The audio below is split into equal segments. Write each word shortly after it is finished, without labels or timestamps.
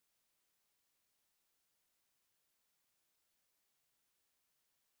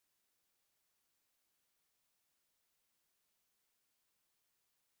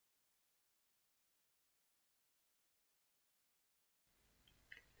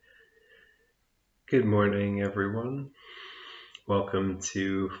Good morning, everyone. Welcome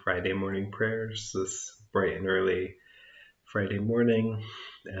to Friday morning prayers this bright and early Friday morning,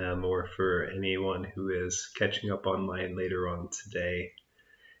 or for anyone who is catching up online later on today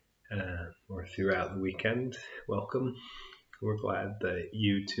or throughout the weekend. Welcome. We're glad that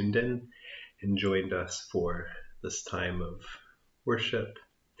you tuned in and joined us for this time of worship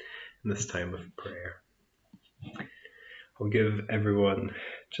and this time of prayer. I'll give everyone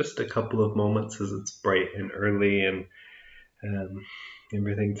just a couple of moments as it's bright and early and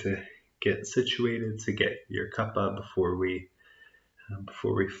everything to get situated, to get your cup up before we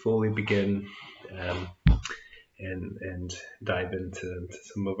fully begin and dive into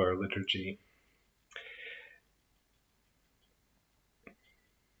some of our liturgy.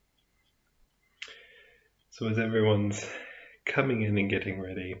 So as everyone's coming in and getting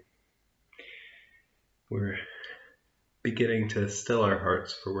ready, we're beginning to still our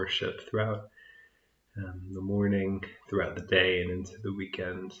hearts for worship throughout the morning, throughout the day, and into the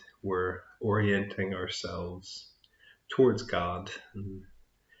weekend. We're orienting ourselves towards God and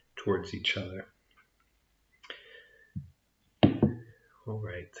towards each other. All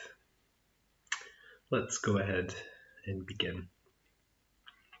right, let's go ahead and begin.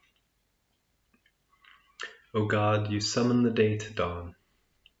 O God, you summon the day to dawn.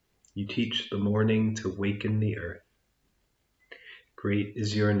 You teach the morning to waken the earth. Great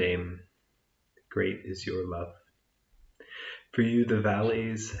is your name. Great is your love. For you the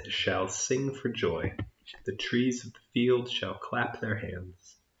valleys shall sing for joy. The trees of the field shall clap their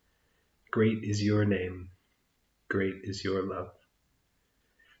hands. Great is your name. Great is your love.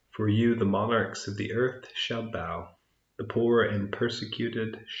 For you the monarchs of the earth shall bow. The poor and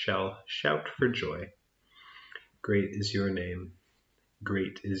persecuted shall shout for joy. Great is your name.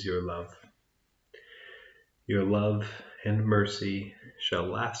 Great is your love. Your love and mercy shall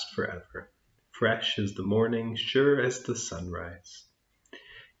last forever. Fresh as the morning, sure as the sunrise.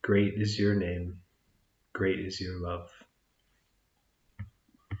 Great is your name. Great is your love.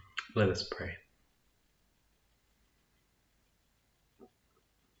 Let us pray.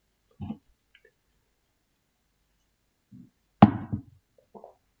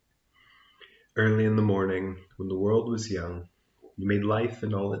 Early in the morning, when the world was young, you made life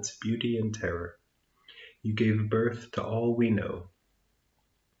in all its beauty and terror. You gave birth to all we know.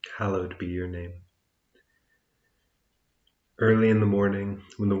 Hallowed be your name. Early in the morning,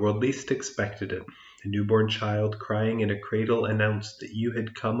 when the world least expected it, a newborn child crying in a cradle announced that you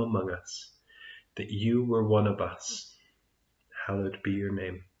had come among us, that you were one of us. Hallowed be your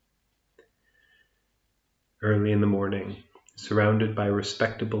name. Early in the morning, surrounded by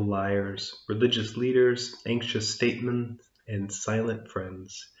respectable liars, religious leaders, anxious statesmen, and silent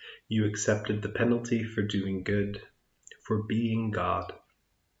friends, you accepted the penalty for doing good, for being God.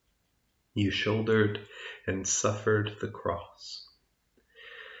 You shouldered and suffered the cross.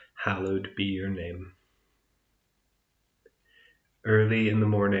 Hallowed be your name. Early in the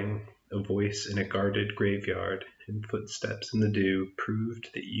morning, a voice in a guarded graveyard and footsteps in the dew proved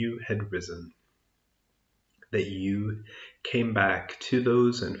that you had risen, that you came back to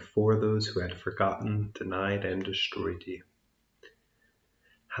those and for those who had forgotten, denied, and destroyed you.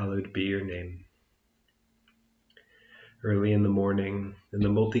 Hallowed be your name. Early in the morning, in the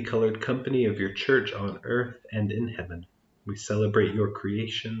multicolored company of your church on earth and in heaven, we celebrate your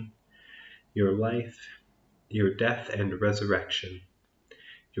creation, your life, your death and resurrection,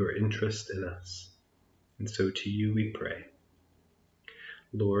 your interest in us. And so to you we pray.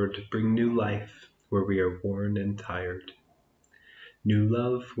 Lord, bring new life where we are worn and tired, new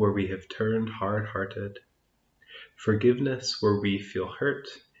love where we have turned hard-hearted, forgiveness where we feel hurt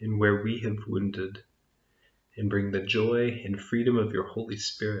and where we have wounded, and bring the joy and freedom of your Holy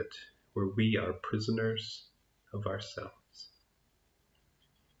Spirit where we are prisoners of ourselves.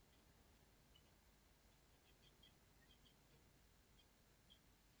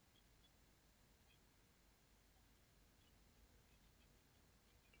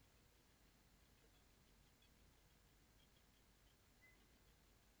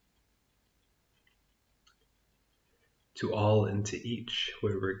 To all and to each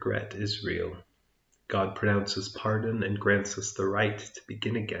where regret is real, God pronounces pardon and grants us the right to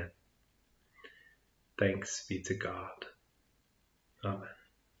begin again. Thanks be to God. Amen.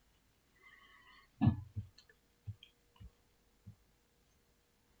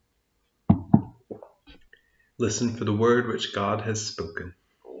 Listen for the word which God has spoken.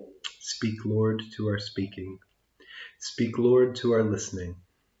 Speak, Lord, to our speaking. Speak, Lord, to our listening.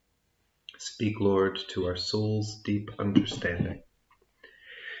 Speak, Lord, to our soul's deep understanding.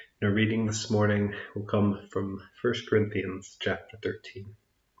 Our reading this morning will come from 1 Corinthians chapter 13.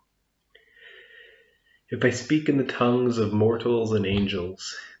 If I speak in the tongues of mortals and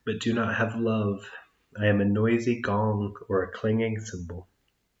angels, but do not have love, I am a noisy gong or a clanging cymbal.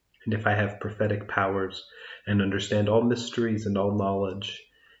 And if I have prophetic powers, and understand all mysteries and all knowledge,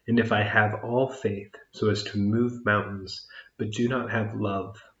 and if I have all faith so as to move mountains, but do not have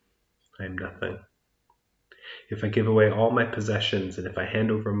love, I am nothing. If I give away all my possessions, and if I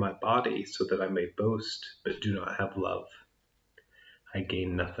hand over my body so that I may boast, but do not have love, I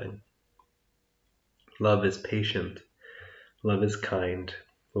gain nothing. Love is patient. Love is kind.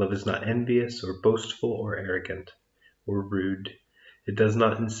 Love is not envious or boastful or arrogant or rude. It does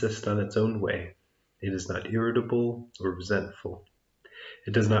not insist on its own way. It is not irritable or resentful.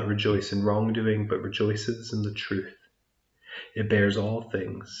 It does not rejoice in wrongdoing, but rejoices in the truth. It bears all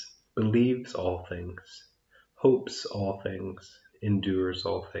things, believes all things, hopes all things, endures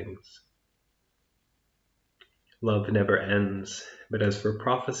all things. Love never ends, but as for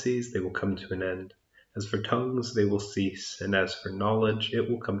prophecies, they will come to an end. As for tongues, they will cease, and as for knowledge, it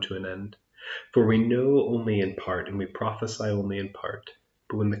will come to an end. For we know only in part, and we prophesy only in part.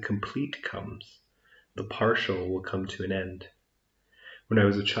 But when the complete comes, the partial will come to an end. When I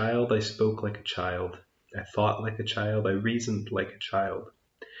was a child, I spoke like a child. I thought like a child. I reasoned like a child.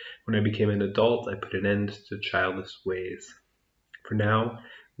 When I became an adult, I put an end to childish ways. For now,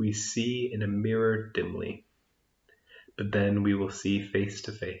 we see in a mirror dimly, but then we will see face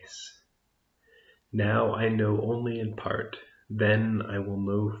to face. Now I know only in part, then I will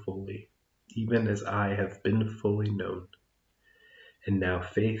know fully, even as I have been fully known. And now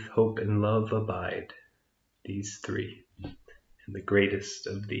faith, hope, and love abide, these three, and the greatest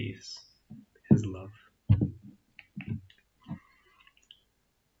of these is love.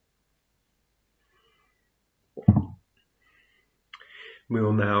 We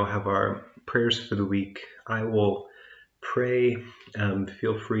will now have our prayers for the week. I will pray.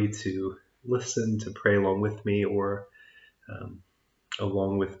 Feel free to listen to pray along with me, or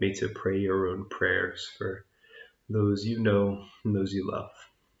along with me to pray your own prayers for those you know and those you love.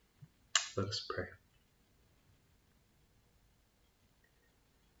 Let us pray.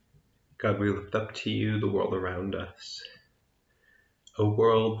 God, we lift up to you the world around us, a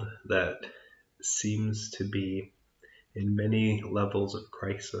world that seems to be in many levels of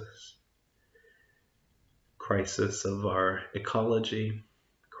crisis. Crisis of our ecology,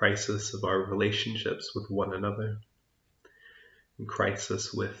 crisis of our relationships with one another, and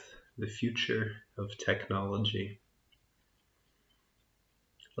crisis with the future of technology.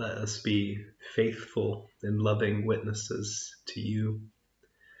 Let us be faithful and loving witnesses to you.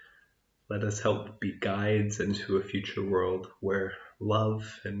 Let us help be guides into a future world where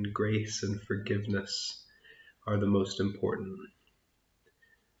love and grace and forgiveness are the most important,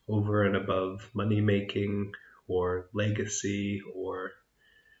 over and above money making or legacy or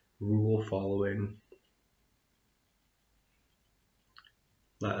rule following.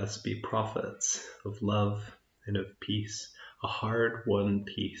 Let us be prophets of love and of peace, a hard-won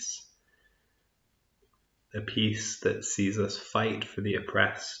peace, a peace that sees us fight for the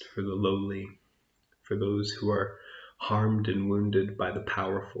oppressed, for the lowly, for those who are harmed and wounded by the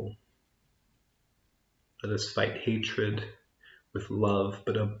powerful. Let us fight hatred with love,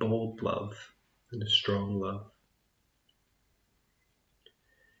 but a bold love and a strong love.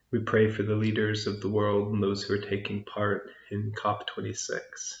 We pray for the leaders of the world and those who are taking part in COP26.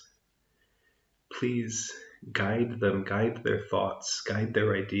 Please guide them, guide their thoughts, guide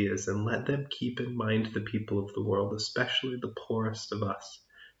their ideas, and let them keep in mind the people of the world, especially the poorest of us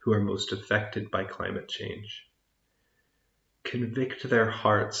who are most affected by climate change. Convict their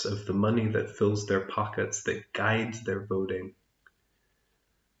hearts of the money that fills their pockets, that guides their voting.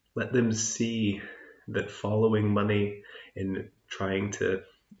 Let them see that following money and trying to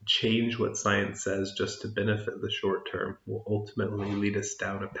change what science says just to benefit the short term will ultimately lead us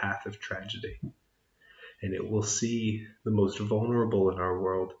down a path of tragedy. And it will see the most vulnerable in our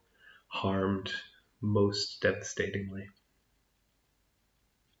world harmed most devastatingly.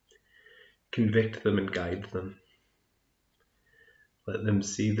 Convict them and guide them. Let them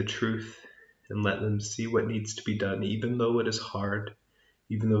see the truth and let them see what needs to be done, even though it is hard,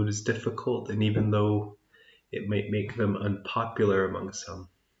 even though it is difficult, and even though it might make them unpopular among some.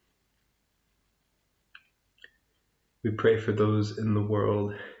 We pray for those in the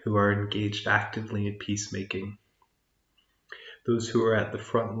world who are engaged actively in peacemaking, those who are at the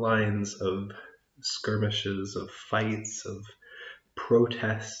front lines of skirmishes, of fights, of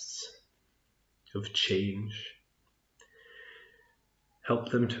protests, of change.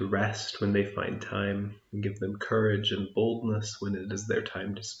 Help them to rest when they find time, and give them courage and boldness when it is their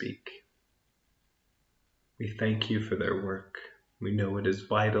time to speak. We thank you for their work. We know it is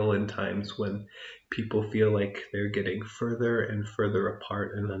vital in times when people feel like they're getting further and further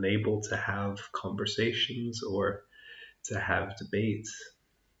apart and unable to have conversations or to have debates.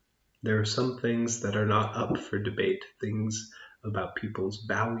 There are some things that are not up for debate, things about people's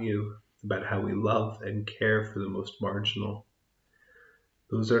value, about how we love and care for the most marginal.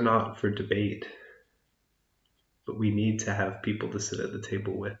 Those are not for debate, but we need to have people to sit at the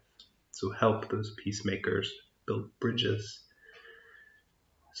table with. So help those peacemakers build bridges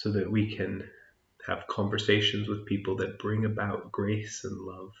so that we can have conversations with people that bring about grace and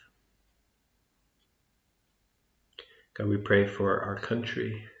love. God, we pray for our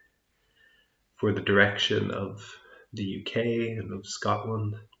country, for the direction of the UK and of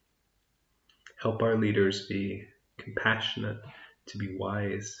Scotland. Help our leaders be compassionate, to be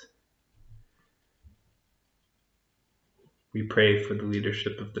wise. We pray for the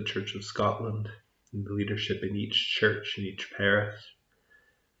leadership of the Church of Scotland and the leadership in each church, in each parish.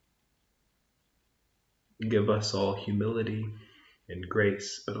 Give us all humility and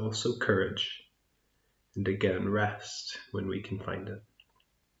grace, but also courage, and again, rest when we can find it.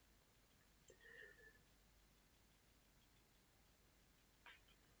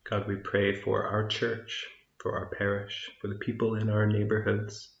 God, we pray for our church, for our parish, for the people in our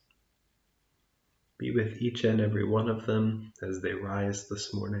neighborhoods. Be with each and every one of them as they rise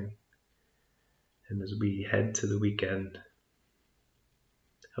this morning and as we head to the weekend.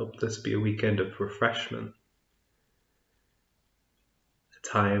 Help this be a weekend of refreshment, a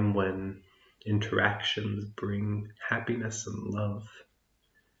time when interactions bring happiness and love,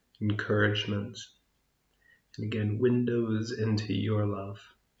 encouragement, and again, windows into your love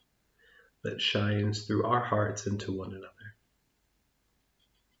that shines through our hearts into one another.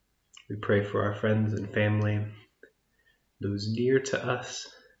 We pray for our friends and family, those near to us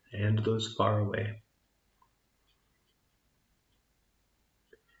and those far away.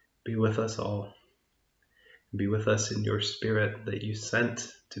 Be with us all. Be with us in your Spirit that you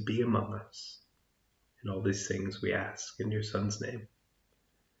sent to be among us. And all these things we ask in your Son's name.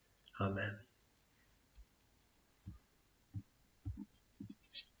 Amen.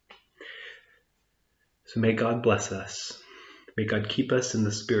 So may God bless us. May God keep us in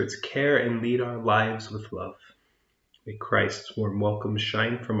the Spirit's care and lead our lives with love. May Christ's warm welcome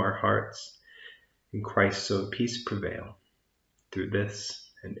shine from our hearts, and Christ's own peace prevail through this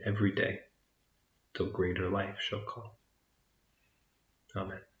and every day, till greater life shall call.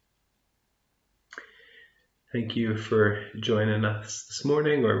 Amen. Thank you for joining us this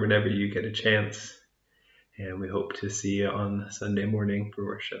morning or whenever you get a chance, and we hope to see you on Sunday morning for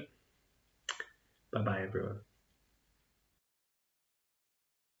worship. Bye-bye, everyone.